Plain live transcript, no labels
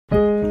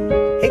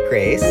Hey,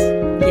 Grace,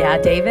 Yeah,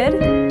 David?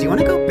 do you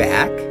want to go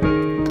back?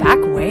 Back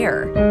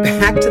where?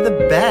 Back to the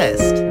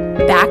best.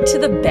 Back to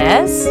the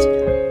best?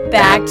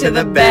 Back to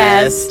the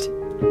best.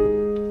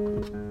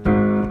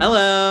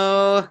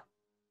 Hello,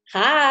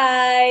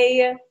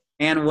 Hi.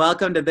 and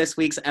welcome to this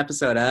week's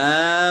episode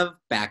of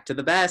Back to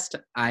the Best.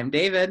 I'm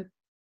David.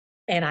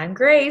 And I'm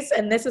Grace,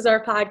 and this is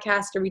our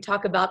podcast where we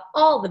talk about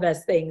all the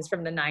best things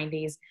from the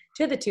 90s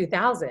to the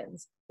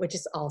 2000s, which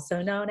is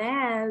also known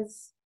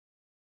as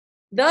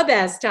the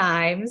best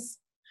times.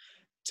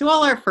 To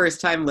all our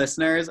first-time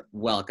listeners,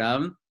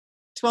 welcome.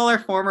 To all our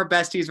former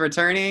besties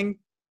returning,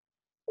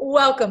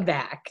 Welcome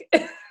back.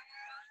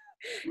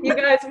 You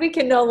guys, we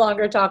can no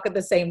longer talk at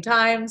the same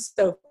time,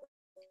 so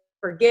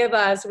forgive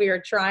us. We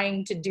are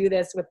trying to do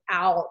this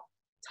without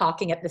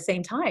talking at the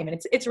same time,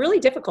 and it's really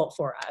difficult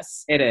for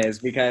us. it is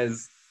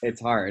because it's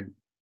hard.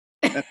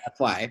 That's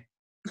why.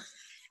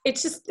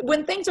 It's just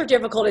when things are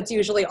difficult, it's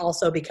usually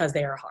also because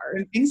they are hard.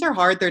 When things are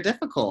hard, they're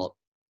difficult.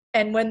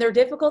 And when they're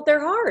difficult,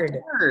 they're hard.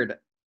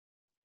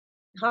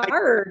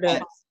 Hard.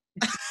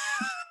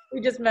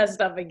 We just messed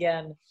up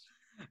again.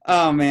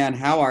 Oh man,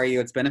 how are you?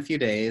 It's been a few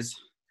days.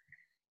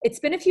 It's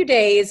been a few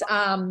days.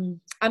 I'm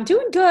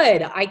doing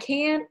good. I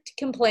can't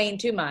complain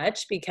too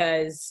much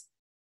because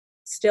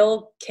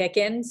still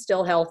kicking,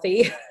 still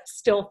healthy,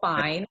 still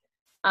fine.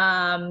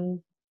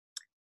 I'm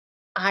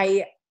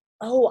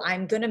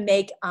gonna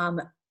make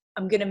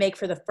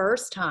for the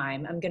first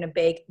time, I'm gonna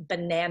bake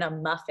banana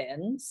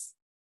muffins.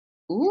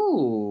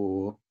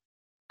 Ooh.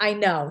 I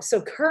know.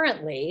 So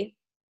currently,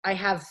 I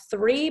have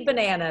 3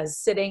 bananas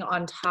sitting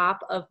on top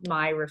of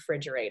my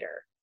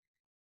refrigerator.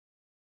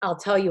 I'll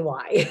tell you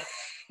why.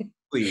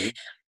 Please.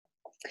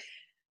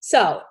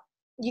 So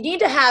you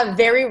need to have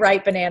very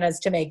ripe bananas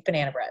to make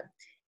banana bread.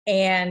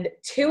 And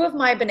 2 of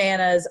my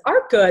bananas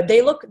are good.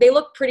 They look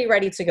pretty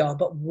ready to go,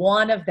 but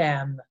one of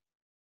them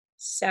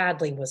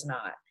sadly was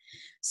not.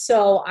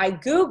 So I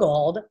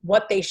Googled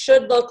what they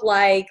should look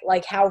like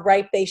how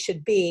ripe they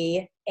should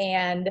be.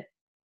 And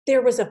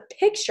there was a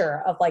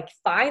picture of like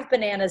 5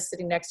 bananas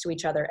sitting next to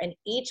each other, and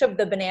each of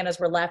the bananas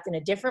were left in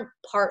a different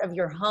part of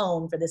your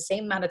home for the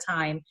same amount of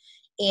time.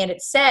 And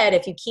it said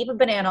if you keep a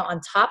banana on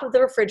top of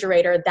the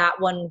refrigerator, that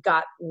one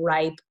got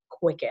ripe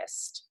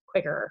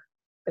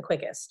the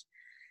quickest.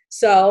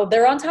 So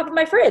they're on top of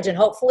my fridge, and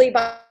hopefully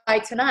by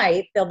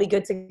tonight, they'll be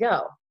good to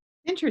go.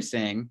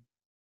 Interesting.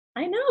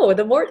 I know.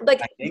 The more I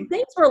think-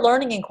 things we're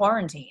learning in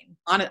quarantine.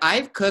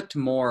 I've cooked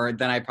more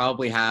than I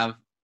probably have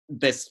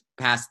this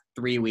past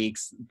 3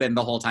 weeks than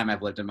the whole time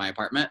I've lived in my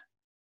apartment.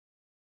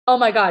 Oh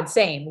my God,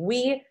 same.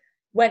 We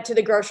went to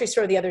the grocery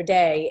store the other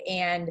day,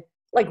 and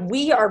like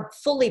we are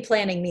fully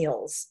planning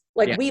meals.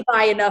 Like Yeah. we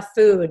buy enough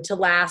food to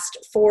last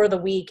for the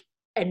week,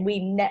 and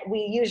we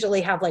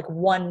usually have like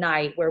one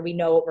night where we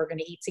know what we're going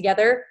to eat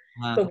together,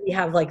 but we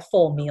have like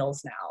full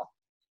meals now.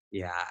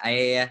 Yeah,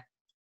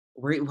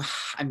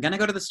 I'm gonna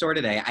go to the store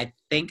today. I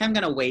think I'm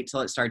gonna wait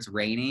till it starts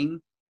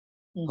raining,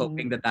 Mhm.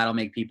 hoping that that'll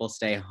make people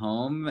stay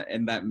home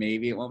and that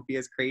maybe it won't be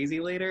as crazy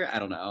later. I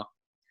don't know.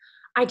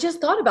 I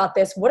just thought about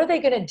this. What are they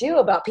going to do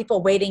about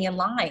people waiting in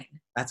line?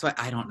 That's why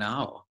I don't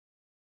know.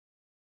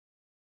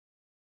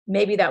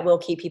 Maybe that will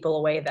keep people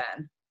away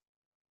then.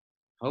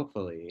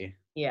 Hopefully.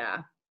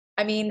 Yeah.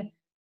 I mean,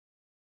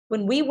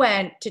 when we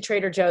went to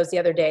Trader Joe's the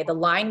other day, the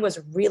line was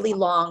really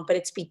long, but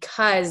it's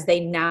because they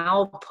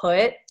now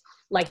put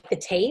like the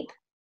tape.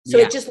 So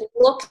Yeah.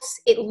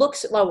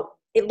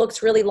 it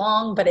looks really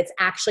long, but it's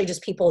actually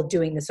just people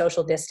doing the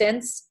social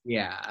distance.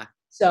 Yeah.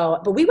 So,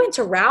 but we went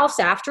to Ralph's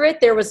after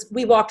it.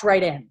 We walked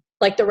right in,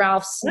 like the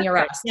Ralph's near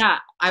us. Yeah.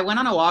 I went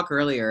on a walk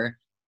earlier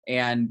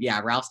and yeah,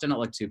 Ralph's didn't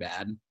look too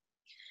bad.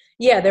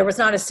 Yeah, there was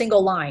not a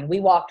single line. We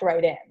walked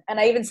right in. And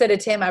I even said to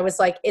Tim, I was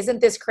like,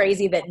 isn't this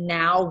crazy that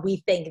now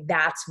we think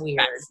that's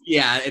weird?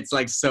 Yeah, it's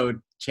like so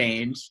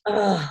changed.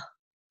 Ugh,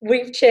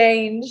 we've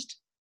changed.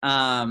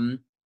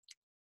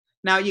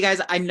 Now, you guys,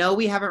 I know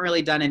we haven't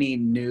really done any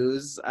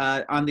news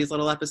on these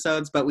little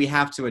episodes, but we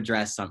have to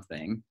address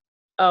something.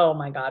 Oh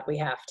my God, we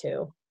have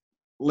to.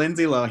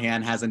 Lindsay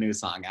Lohan has a new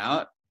song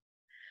out.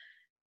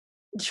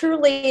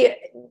 Truly,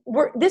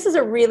 this is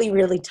a really,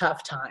 really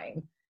tough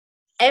time.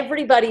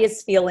 Everybody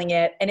is feeling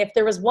it. And if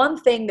there was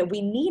one thing that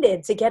we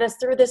needed to get us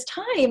through this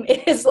time,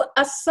 it is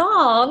a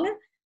song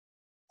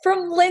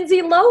from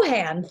Lindsay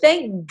Lohan.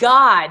 Thank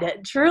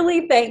God.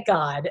 Truly, thank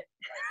God.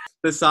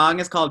 The song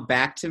is called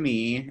Back to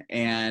Me,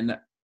 and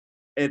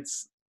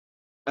it's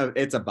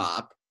a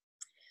bop.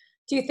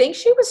 Do you think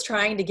she was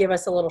trying to give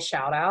us a little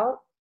shout out?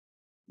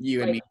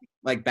 You and me,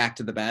 like back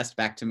to the best,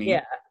 back to me.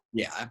 Yeah.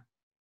 Yeah.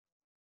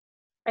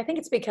 I think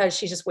it's because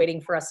she's just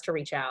waiting for us to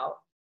reach out.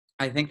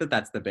 I think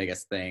that's the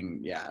biggest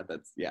thing. Yeah,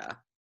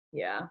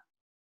 Yeah.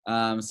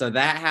 So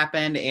that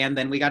happened, and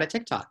then we got a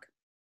TikTok.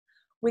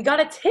 We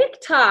got a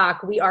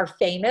TikTok. We are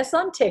famous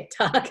on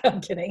TikTok. I'm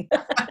kidding.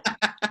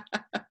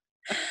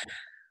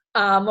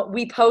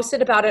 We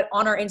posted about it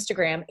on our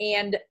Instagram,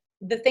 and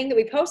the thing that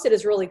we posted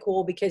is really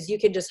cool because you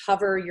can just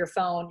hover your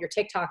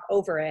TikTok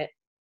over it,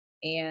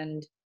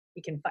 and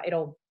you can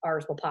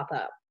ours will pop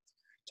up.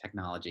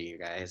 Technology, you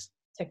guys.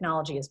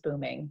 Technology is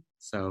booming.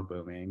 So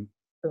booming.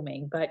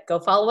 Booming. But go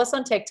follow us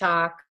on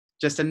TikTok.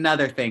 Just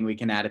another thing we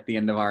can add at the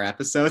end of our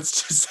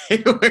episodes to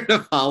say where to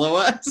follow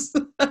us.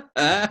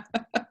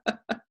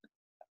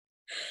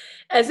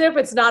 As if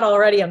it's not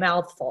already a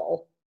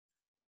mouthful.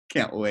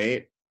 Can't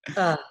wait.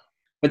 But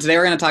today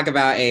we're going to talk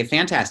about a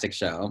fantastic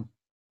show.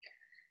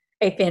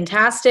 A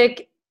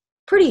fantastic,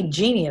 pretty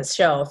genius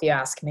show, if you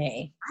ask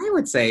me. I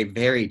would say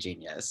very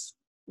genius.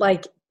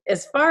 Like,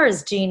 as far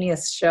as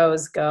genius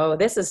shows go,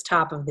 this is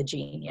top of the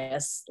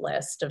genius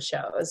list of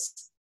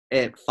shows.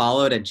 It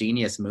followed a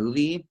genius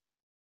movie.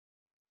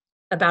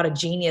 About a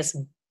genius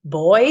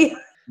boy.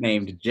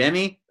 Named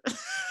Jimmy.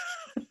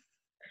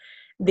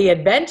 The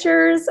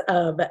Adventures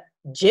of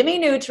Jimmy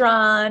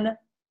Neutron.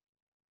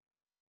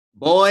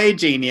 Boy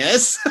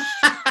genius.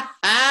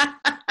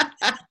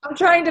 I'm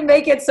trying to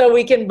make it so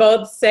we can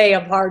both say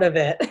a part of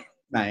it.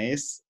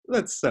 Nice.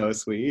 That's so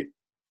sweet.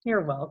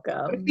 You're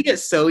welcome. We get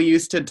so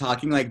used to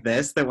talking like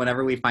this that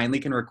whenever we finally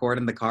can record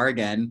in the car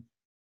again.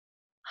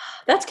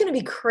 That's going to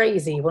be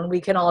crazy when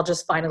we can all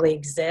just finally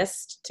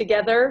exist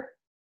together.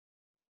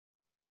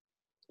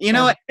 You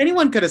know, if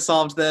anyone could have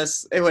solved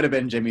this, it would have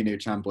been Jimmy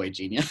Neutron, Boy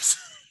Genius.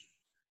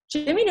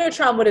 Jimmy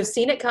Neutron would have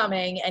seen it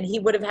coming, and he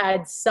would have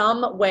had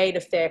some way to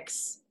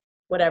fix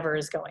whatever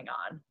is going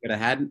on. Would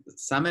have had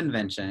some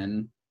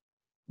invention.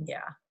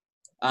 Yeah.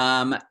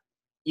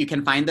 You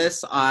can find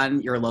this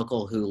on your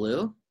local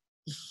Hulu.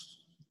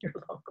 Your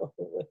local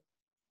Hulu.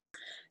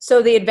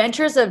 So The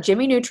Adventures of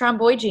Jimmy Neutron,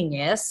 Boy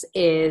Genius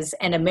is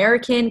an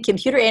American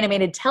computer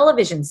animated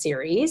television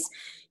series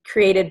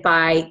created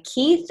by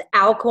Keith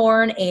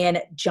Alcorn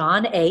and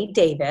John A.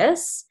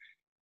 Davis.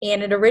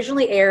 And it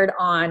originally aired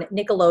on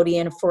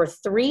Nickelodeon for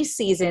 3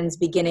 seasons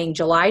beginning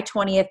July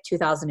 20th,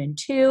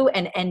 2002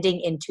 and ending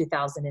in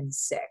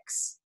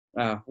 2006.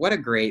 Oh, what a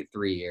great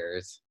 3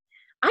 years.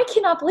 I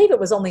cannot believe it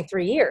was only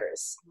 3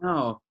 years.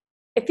 No.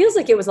 It feels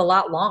like it was a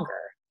lot longer.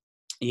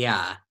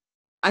 Yeah.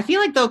 I feel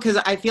like, though, because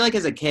I feel like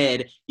as a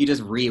kid, you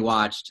just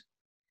rewatched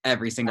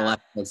every single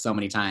episode so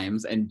many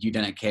times and you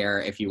didn't care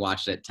if you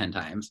watched it 10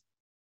 times.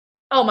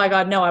 Oh my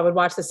God, no, I would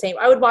watch the same.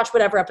 I would watch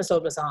whatever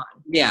episode was on.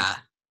 Yeah.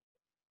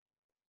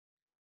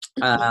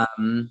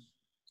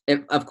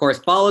 It, of course,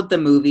 followed the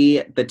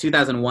movie, the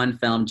 2001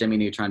 film, Jimmy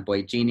Neutron,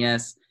 Boy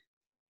Genius.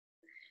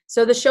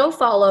 So the show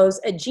follows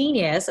a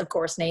genius, of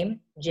course, named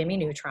Jimmy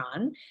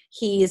Neutron.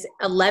 He's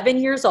 11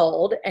 years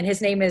old, and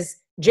his name is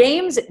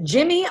James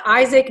Jimmy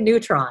Isaac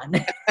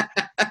Neutron.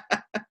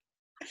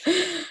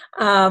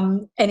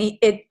 And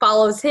it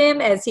follows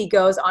him as he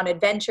goes on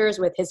adventures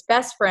with his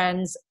best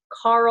friends,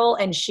 Carl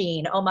and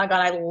Sheen. Oh my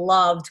God, I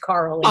loved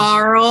Carl and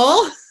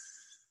Carl. Sheen.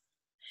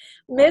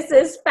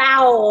 Mrs.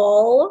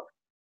 Fowl.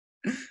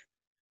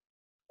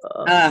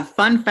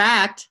 Fun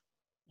fact,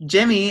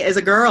 Jimmy is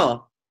a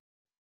girl.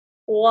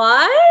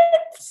 What?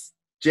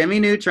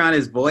 Jimmy Neutron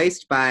is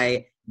voiced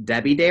by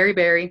Debbie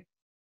Derryberry.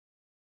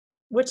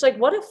 Which, like,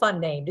 what a fun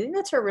name. Do you think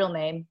that's her real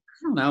name?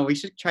 I don't know. We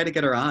should try to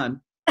get her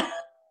on.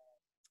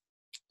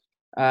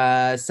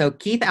 So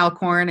Keith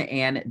Alcorn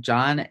and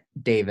John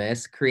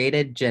Davis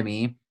created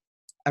Jimmy,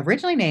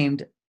 originally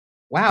named,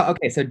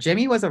 so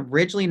Jimmy was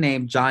originally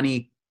named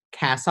Johnny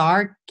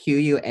Quasar,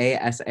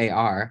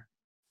 Quasar.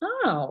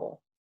 Oh.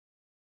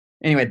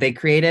 Anyway, they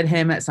created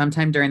him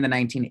sometime during the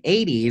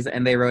 1980s,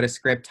 and they wrote a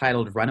script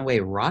titled Runaway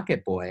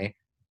Rocket Boy,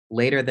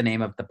 later the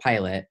name of the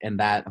pilot, and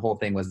that whole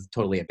thing was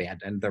totally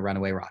abandoned, the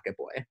Runaway Rocket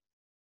Boy.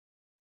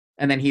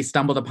 And then he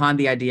stumbled upon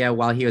the idea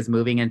while he was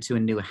moving into a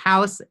new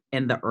house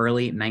in the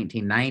early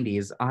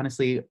 1990s.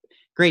 Honestly,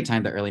 great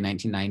time, the early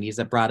 1990s.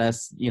 That brought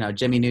us,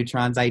 Jimmy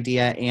Neutron's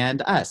idea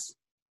and us.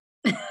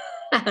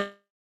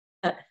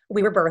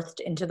 We were birthed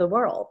into the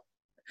world.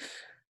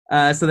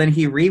 So then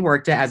he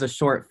reworked it as a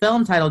short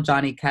film titled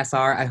Johnny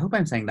Quasar. I hope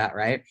I'm saying that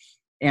right.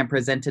 And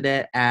presented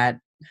it at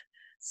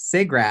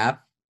SIGGRAPH.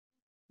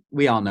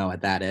 We all know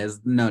what that is.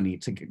 No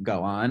need to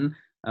go on.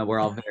 We're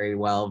all very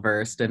well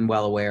versed and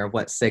well aware of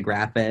what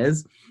SIGGRAPH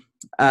is.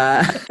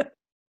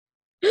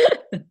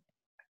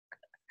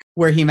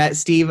 Where he met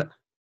Steve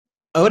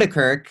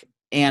Oedekerk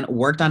and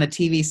worked on a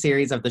TV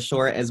series of the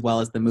short as well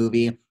as the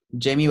movie.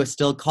 Jimmy was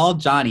still called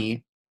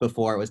Johnny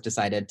before it was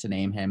decided to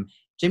name him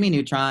Jimmy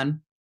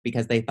Neutron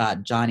because they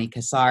thought Johnny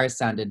Quasar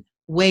sounded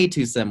way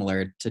too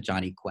similar to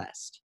Johnny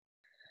Quest.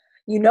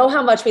 You know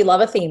how much we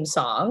love a theme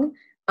song.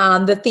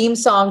 The theme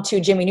song to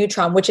Jimmy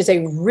Neutron, which is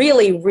a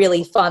really,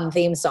 really fun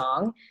theme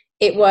song.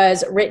 It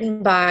was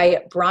written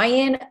by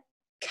Brian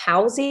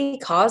Causey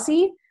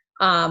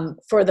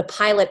for the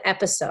pilot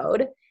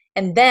episode.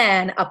 And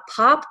then a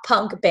pop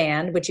punk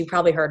band, which you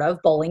probably heard of,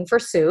 Bowling for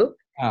Soup.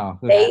 Oh,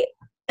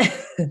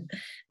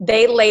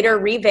 they later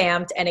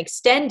revamped and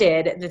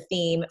extended the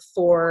theme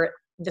for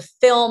the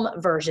film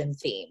version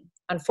theme.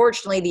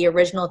 Unfortunately, the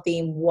original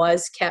theme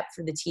was kept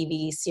for the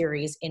TV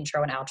series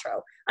intro and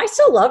outro. I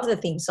still loved the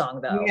theme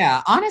song, though.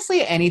 Yeah,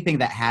 honestly, anything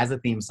that has a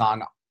theme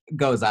song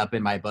goes up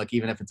in my book,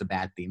 even if it's a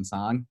bad theme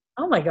song.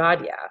 Oh my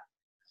God, yeah.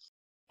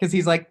 Because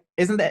he's like,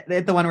 isn't that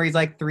the one where he's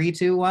like, 3,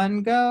 2,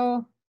 1,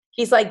 go?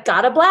 He's like,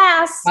 got a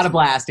blast. Got a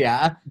blast,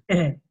 yeah.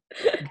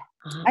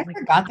 Oh, I my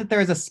forgot that there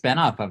was a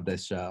spinoff of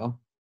this show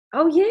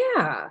Oh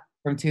yeah.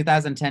 from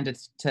 2010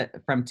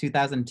 from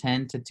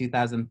 2010 to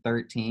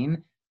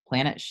 2013.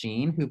 Planet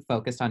Sheen, who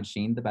focused on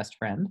Sheen, the best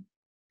friend.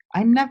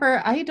 I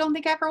don't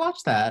think I ever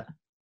watched that.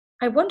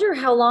 I wonder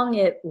how long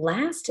it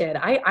lasted.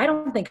 I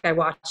don't think I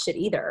watched it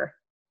either.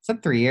 It's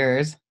like 3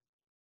 years.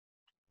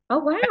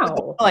 Oh It was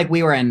wow. like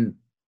we were in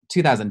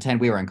 2010,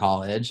 we were in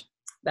college.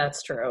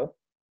 That's true.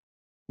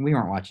 We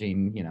weren't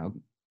watching,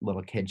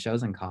 little kid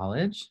shows in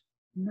college.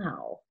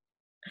 No.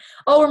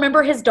 Oh,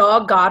 remember his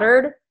dog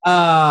Goddard?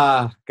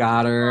 Ah,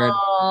 Goddard.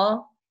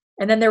 Oh.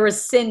 And then there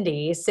was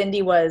Cindy.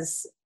 Cindy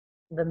was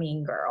the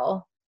mean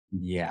girl.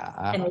 Yeah.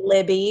 And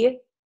Libby.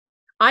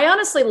 I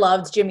honestly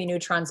loved Jimmy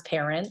Neutron's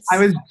parents. I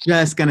was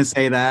just gonna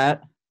say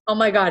that. Oh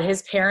my God,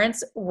 his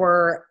parents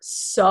were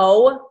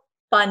so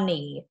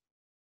funny.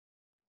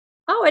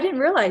 Oh, I didn't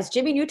realize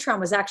Jimmy Neutron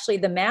was actually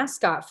the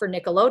mascot for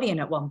Nickelodeon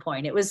at one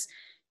point. It was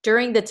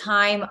during the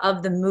time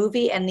of the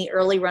movie and the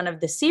early run of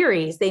the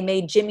series, they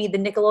made Jimmy the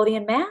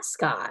Nickelodeon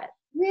mascot.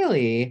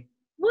 Really?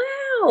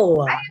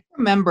 Wow. I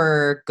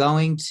remember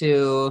going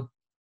to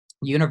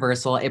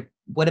Universal. It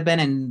would have been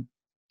in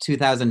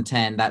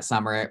 2010 that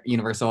summer at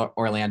Universal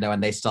Orlando,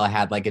 and they still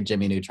had like a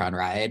Jimmy Neutron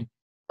ride.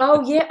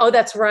 Oh, yeah. Oh,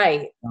 that's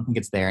right. I don't think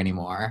it's there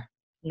anymore.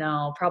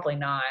 No, probably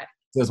not.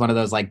 It was one of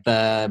those like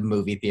the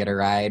movie theater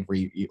ride where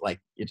you like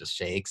it just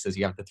shakes as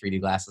you have the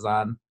 3D glasses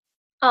on.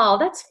 Oh,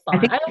 that's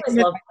fun. I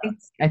always love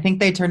those. I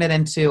think they turned it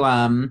into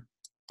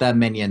the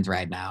Minions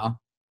ride now.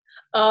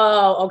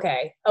 Oh,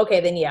 okay. Okay,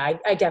 then yeah,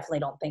 I definitely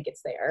don't think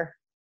it's there.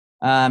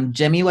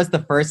 Jimmy was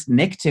the first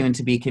Nicktoon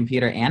to be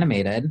computer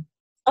animated.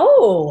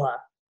 Oh,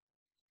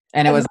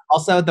 And it was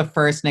also the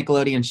first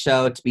Nickelodeon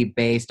show to be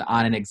based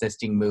on an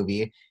existing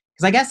movie.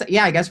 Because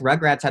I guess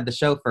Rugrats had the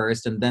show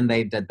first, and then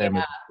they did their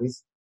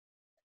movies.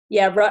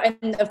 yeah,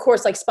 and of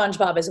course, like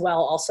SpongeBob as well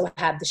also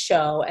had the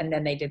show, and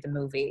then they did the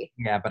movie.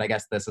 Yeah, but I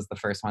guess this is the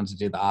first one to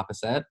do the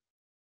opposite.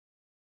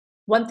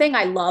 One thing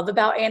I love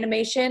about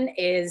animation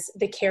is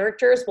the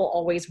characters will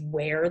always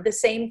wear the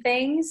same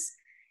things.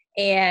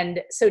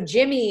 And so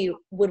Jimmy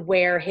would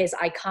wear his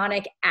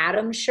iconic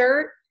Atom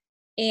shirt.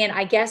 And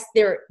I guess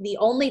the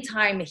only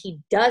time he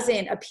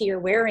doesn't appear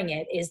wearing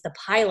it is the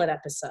pilot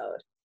episode.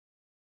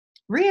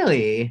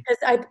 Really?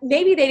 Because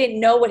maybe they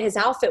didn't know what his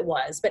outfit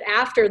was. But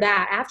after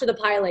that, after the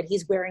pilot,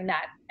 he's wearing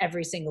that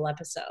every single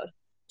episode.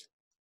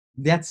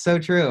 That's so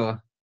true.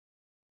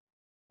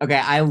 Okay,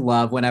 I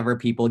love whenever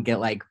people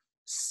get like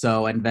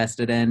so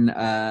invested in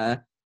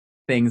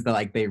things that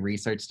like they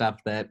research stuff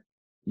that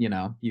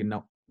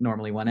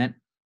normally wouldn't.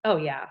 Oh,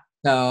 yeah.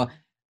 So,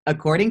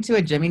 according to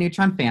a Jimmy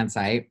Neutron fan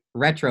site,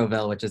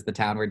 Retroville, which is the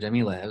town where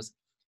Jimmy lives,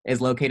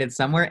 is located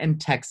somewhere in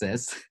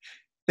Texas.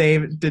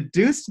 They've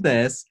deduced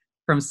this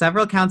from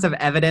several counts of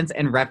evidence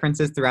and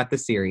references throughout the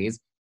series.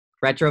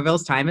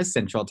 Retroville's time is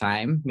Central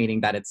Time,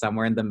 meaning that it's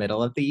somewhere in the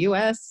middle of the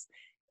U.S.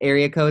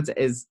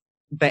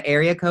 The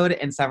area code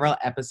in several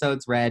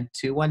episodes read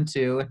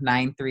 212,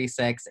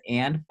 936,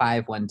 and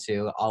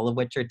 512, all of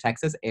which are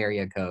Texas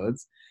area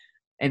codes.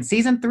 In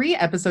season 3,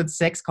 episode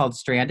 6, called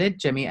Stranded,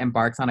 Jimmy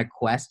embarks on a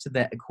quest to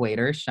the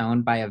equator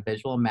shown by a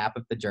visual map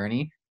of the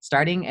journey,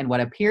 starting in what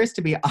appears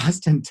to be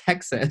Austin,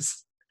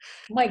 Texas.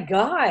 Oh my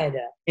God.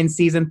 In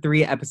season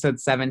 3,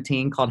 episode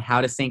 17, called How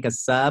to Sink a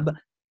Sub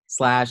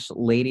 /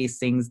 Lady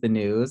Sings the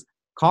News,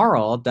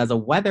 Carl does a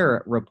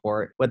weather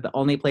report with the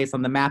only place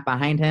on the map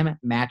behind him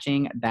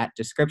matching that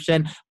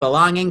description,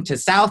 belonging to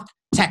South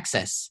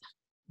Texas.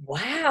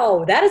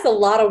 Wow, that is a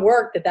lot of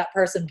work that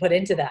person put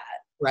into that.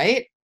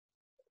 Right?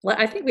 Well,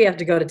 I think we have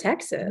to go to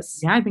Texas.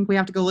 Yeah, I think we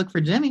have to go look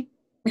for Jimmy.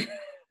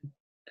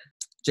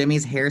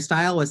 Jimmy's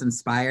hairstyle was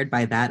inspired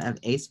by that of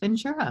Ace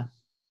Ventura.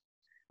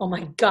 Oh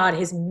my God,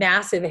 his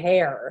massive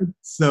hair.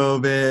 So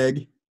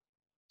big.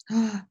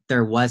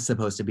 There was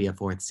supposed to be a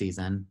 4th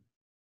season.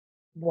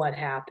 What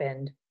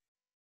happened?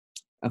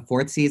 A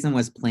 4th season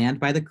was planned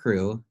by the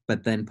crew,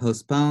 but then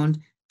postponed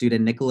due to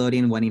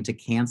Nickelodeon wanting to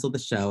cancel the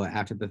show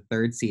after the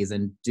 3rd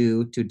season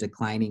due to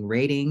declining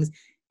ratings,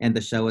 and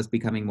the show was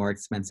becoming more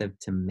expensive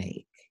to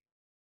make.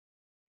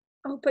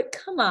 Oh, but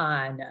come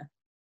on.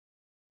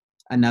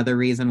 Another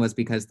reason was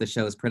because the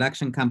show's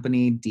production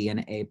company,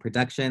 DNA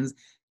Productions,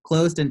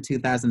 closed in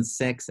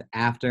 2006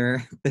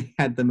 after they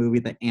had the movie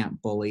The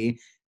Ant Bully.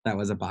 That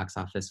was a box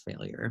office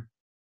failure.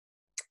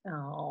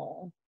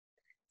 Oh,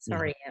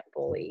 sorry, yeah. Ant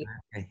Bully.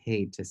 I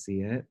hate to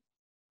see it.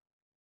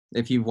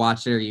 If you've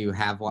watched it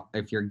or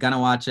if you're gonna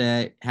watch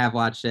it, have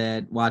watched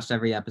it, watched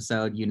every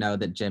episode, you know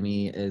that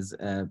Jimmy is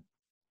a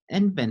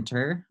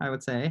inventor, I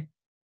would say.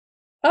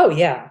 Oh,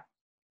 yeah.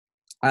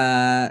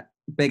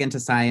 Big into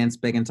science,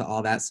 big into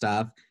all that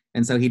stuff.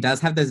 And so he does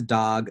have this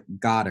dog,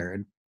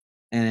 Goddard.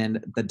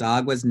 And the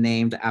dog was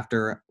named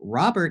after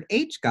Robert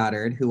H.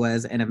 Goddard, who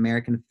was an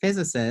American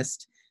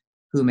physicist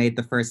who made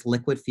the first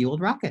liquid-fueled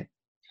rocket.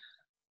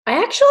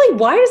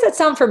 Why does that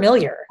sound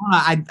familiar?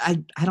 I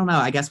don't know.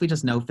 I guess we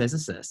just know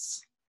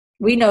physicists.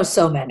 We know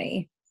so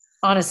many.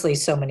 Honestly,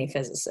 so many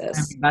physicists.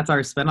 I mean, that's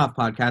our spinoff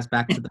podcast,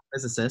 Back to the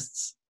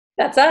Physicists.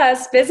 That's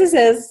us,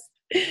 physicists.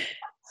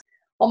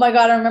 Oh my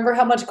God, I remember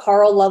how much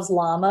Carl loves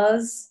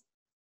llamas.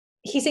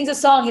 He sings a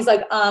song. He's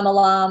like, I'm a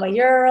llama,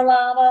 you're a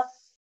llama.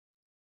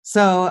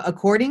 So,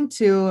 according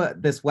to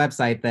this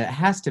website that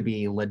has to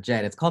be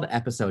legit, it's called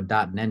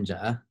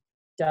episode.ninja.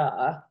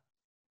 Duh.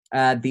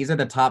 These are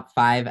the top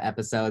 5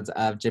 episodes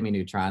of Jimmy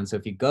Neutron. So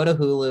if you go to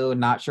Hulu,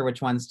 not sure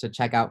which ones to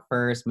check out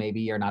first,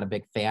 maybe you're not a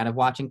big fan of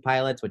watching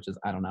pilots, which is,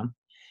 I don't know,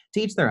 to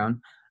each their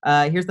own.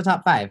 Here's the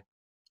top 5.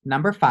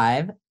 Number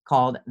 5,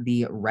 called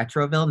The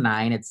Retroville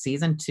 9. It's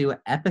season 2,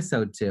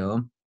 episode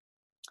 2.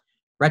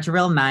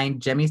 Retroville 9,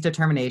 Jimmy's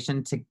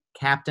determination to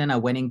captain a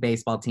winning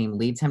baseball team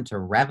leads him to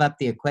rev up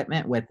the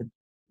equipment with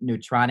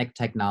neutronic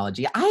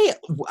technology.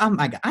 Oh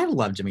my God, I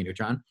love Jimmy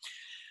Neutron.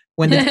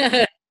 When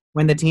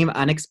the team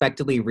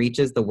unexpectedly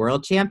reaches the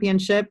world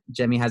championship,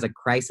 Jimmy has a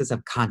crisis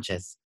of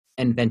conscious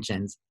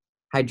inventions.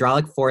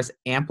 Hydraulic force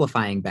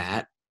amplifying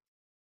bat.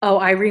 Oh,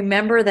 I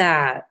remember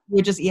that.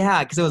 Because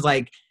it was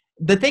like,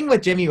 the thing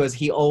with Jimmy was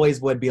he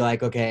always would be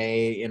like,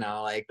 okay,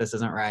 like this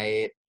isn't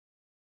right.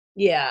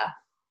 Yeah.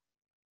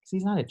 Because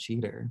he's not a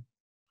cheater.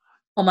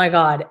 Oh my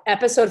God.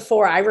 Episode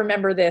 4. I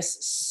remember this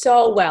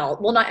so well.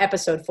 Well, not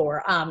episode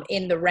 4,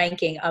 in the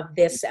ranking of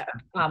this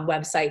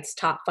website's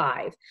top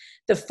 5.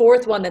 The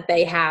 4th one that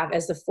they have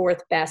as the 4th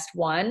best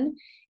one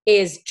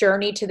is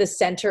Journey to the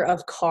Center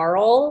of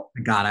Carl.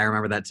 God, I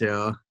remember that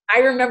too. I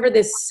remember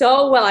this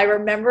so well. I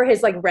remember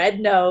his like red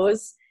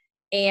nose.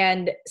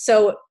 And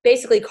so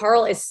basically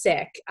Carl is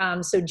sick.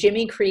 So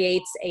Jimmy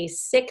creates a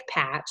sick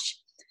patch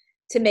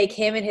to make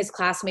him and his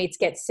classmates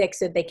get sick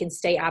so that they can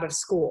stay out of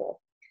school.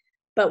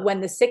 But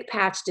when the sick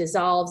patch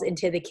dissolves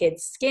into the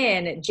kid's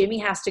skin, Jimmy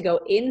has to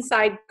go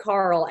inside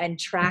Carl and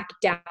track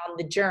down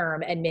the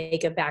germ and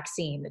make a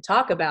vaccine. To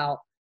talk about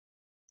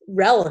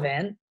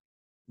relevant.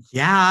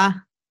 Yeah.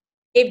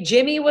 If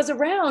Jimmy was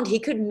around, he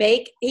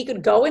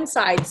could go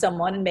inside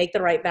someone and make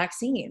the right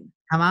vaccine.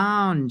 Come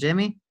on,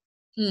 Jimmy.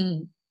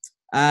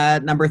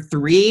 Number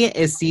 3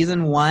 is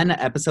season 1,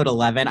 episode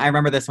 11. I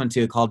remember this one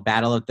too, called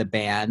Battle of the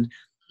Band,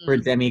 where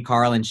Jimmy,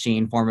 Carl, and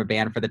Sheen form a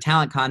band for the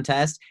talent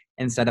contest.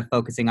 Instead of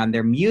focusing on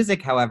their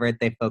music, however,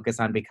 they focus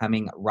on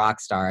becoming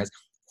rock stars,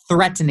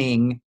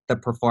 threatening the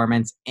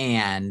performance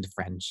and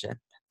friendship.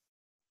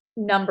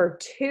 Number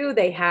 2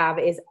 they have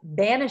is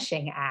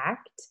Vanishing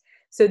Act.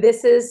 So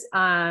this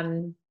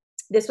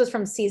was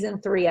from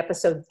season 3,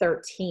 episode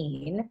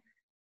 13.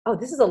 Oh,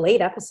 this is a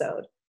late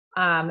episode.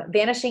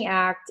 Vanishing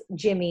Act,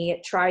 Jimmy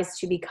tries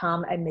to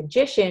become a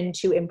magician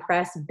to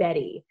impress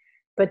Betty,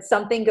 but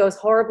something goes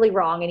horribly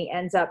wrong and he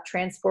ends up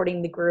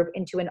transporting the group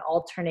into an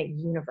alternate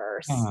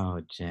universe.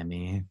 Oh,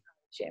 Jimmy.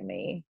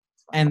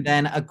 And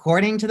then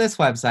according to this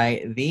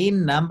website, the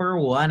number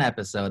 1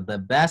 episode, the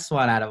best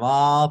one out of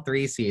all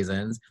 3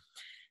 seasons,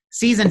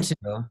 season 2,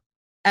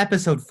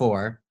 episode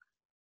 4,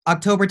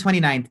 October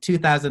 29th,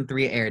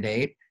 2003 air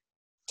date,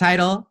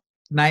 title,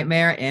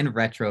 Nightmare in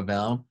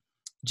Retroville.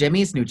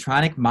 Jimmy's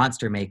neutronic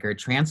monster maker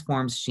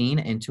transforms Sheen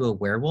into a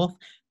werewolf,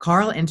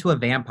 Carl into a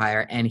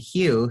vampire, and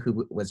Hugh,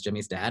 who was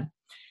Jimmy's dad,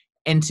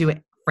 into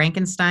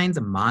Frankenstein's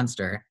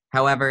monster.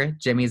 However,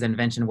 Jimmy's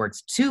invention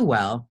works too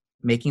well,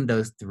 making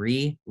those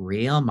 3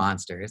 real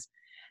monsters.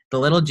 The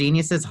little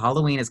genius's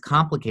Halloween is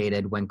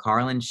complicated when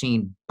Carl and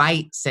Sheen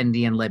bite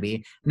Cindy and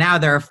Libby. Now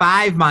there are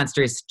 5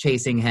 monsters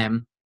chasing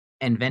him.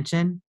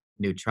 Invention,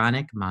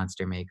 neutronic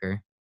monster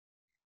maker.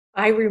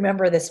 I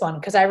remember this one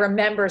because I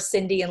remember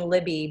Cindy and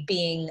Libby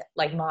being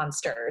like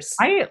monsters.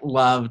 I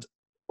loved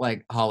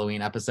like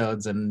Halloween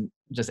episodes and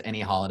just any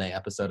holiday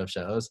episode of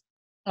shows.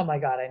 Oh my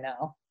God, I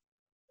know.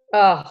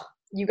 Oh,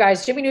 you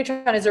guys, Jimmy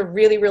Neutron is a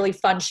really, really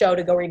fun show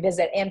to go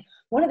revisit. And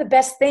one of the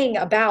best thing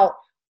about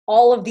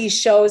all of these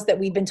shows that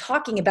we've been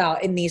talking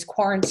about in these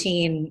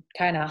quarantine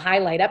kind of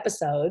highlight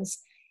episodes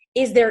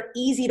is they're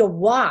easy to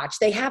watch.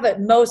 They have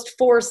at most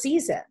 4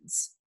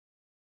 seasons.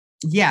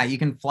 Yeah, you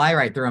can fly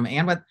right through them.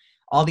 And with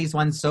all these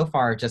ones so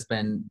far have just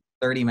been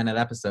 30-minute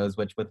episodes,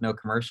 which with no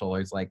commercial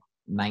is like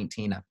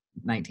 19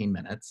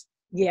 minutes.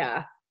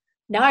 Yeah.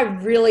 Now I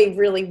really,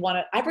 really want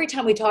to, every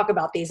time we talk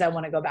about these, I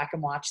want to go back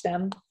and watch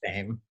them.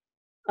 Same.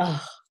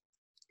 Ugh.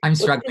 I'm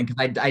struggling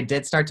because I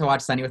did start to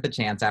watch Sunny with a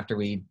Chance after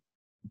we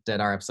did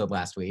our episode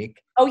last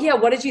week. Oh yeah.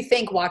 What did you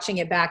think watching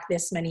it back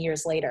this many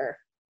years later?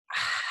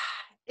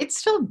 It's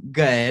still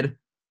good.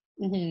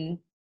 Mm-hmm.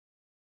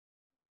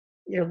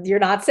 You're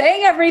not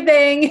saying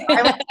everything.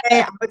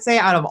 I would say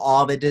out of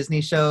all the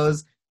Disney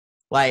shows,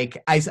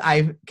 like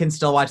I can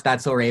still watch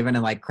That's So Raven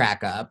and like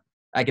crack up.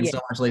 I can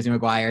still watch Lizzie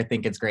McGuire,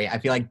 think it's great. I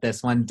feel like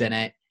this one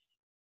didn't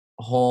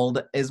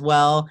hold as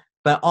well.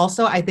 But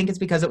also I think it's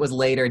because it was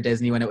later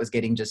Disney when it was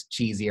getting just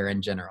cheesier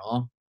in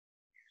general.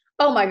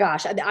 Oh my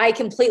gosh, I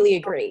completely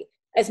agree.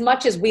 As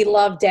much as we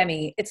love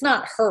Demi, it's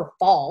not her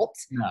fault.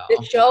 No.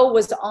 The show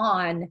was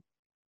on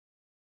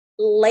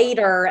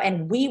later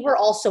and we were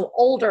also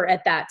older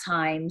at that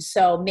time,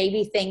 so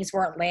maybe things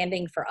weren't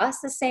landing for us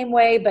the same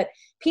way, but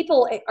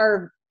people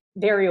are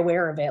very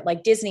aware of it.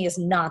 Like Disney is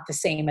not the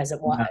same as it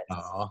was.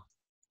 No.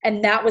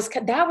 And that was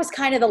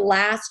kind of the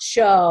last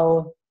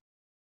show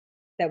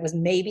that was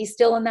maybe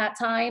still in that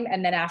time.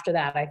 And then after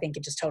that, I think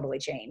it just totally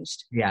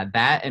changed. Yeah,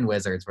 that and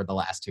Wizards were the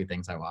last two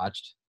things I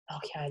watched. Oh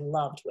yeah, I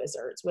loved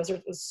Wizards.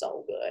 Wizards was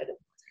so good.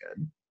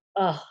 Good.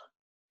 Oh,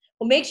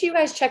 well, make sure you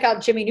guys check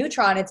out Jimmy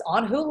Neutron. It's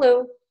on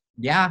Hulu.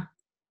 Yeah.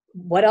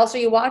 What else are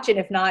you watching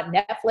if not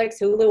Netflix,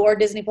 Hulu, or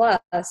Disney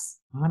Plus?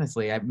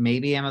 Honestly,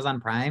 maybe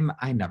Amazon Prime.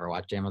 I never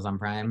watched Amazon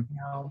Prime.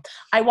 No,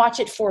 I watch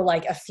it for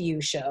like a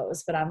few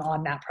shows, but I'm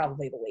on that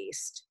probably the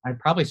least. I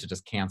probably should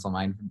just cancel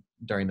mine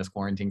during this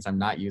quarantine because I'm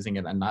not using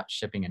it. I'm not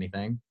shipping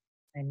anything.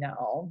 I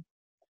know.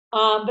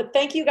 But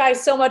thank you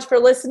guys so much for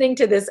listening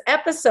to this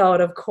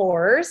episode, of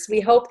course.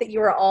 We hope that you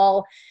are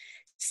all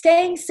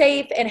staying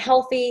safe and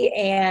healthy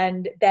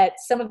and that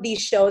some of these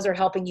shows are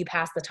helping you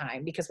pass the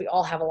time because we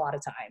all have a lot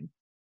of time.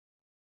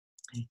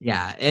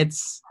 Yeah,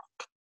 it's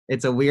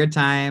a weird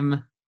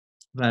time,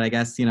 but I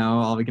guess,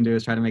 all we can do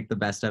is try to make the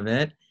best of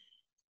it.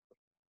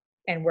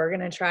 And we're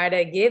going to try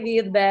to give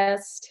you the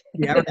best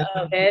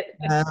of it.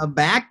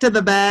 Back to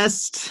the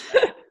best.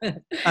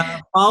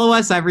 Follow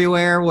us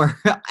everywhere. We're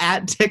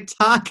at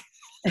TikTok.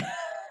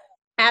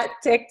 At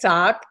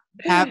TikTok.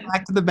 At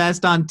Back to the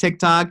Best on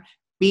TikTok.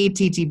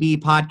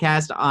 BTTB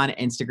Podcast on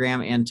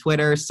Instagram and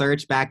Twitter.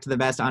 Search Back to the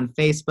Best on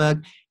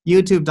Facebook.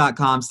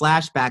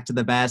 YouTube.com/Back to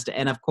the Best.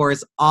 And of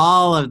course,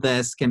 all of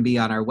this can be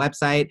on our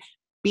website,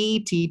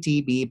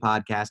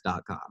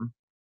 bttbpodcast.com.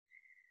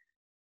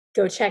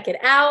 Go check it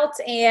out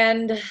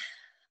and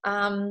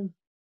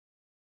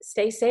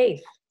stay safe.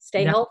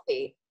 Stay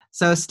healthy.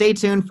 So stay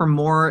tuned for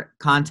more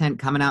content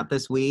coming out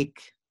this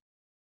week.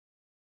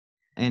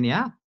 And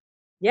yeah.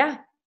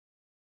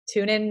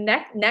 Tune in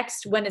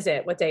next. When is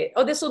it? What day?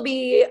 Oh, this will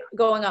be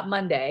going up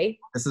Monday.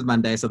 This is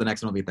Monday, so the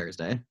next one will be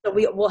Thursday. So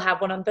we'll have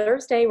one on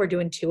Thursday. We're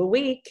doing 2 a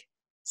week.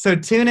 So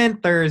tune in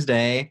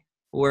Thursday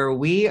where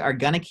we are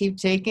going to keep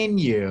taking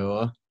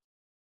you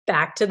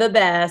back to the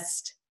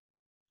best.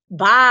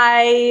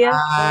 Bye.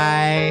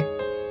 Bye.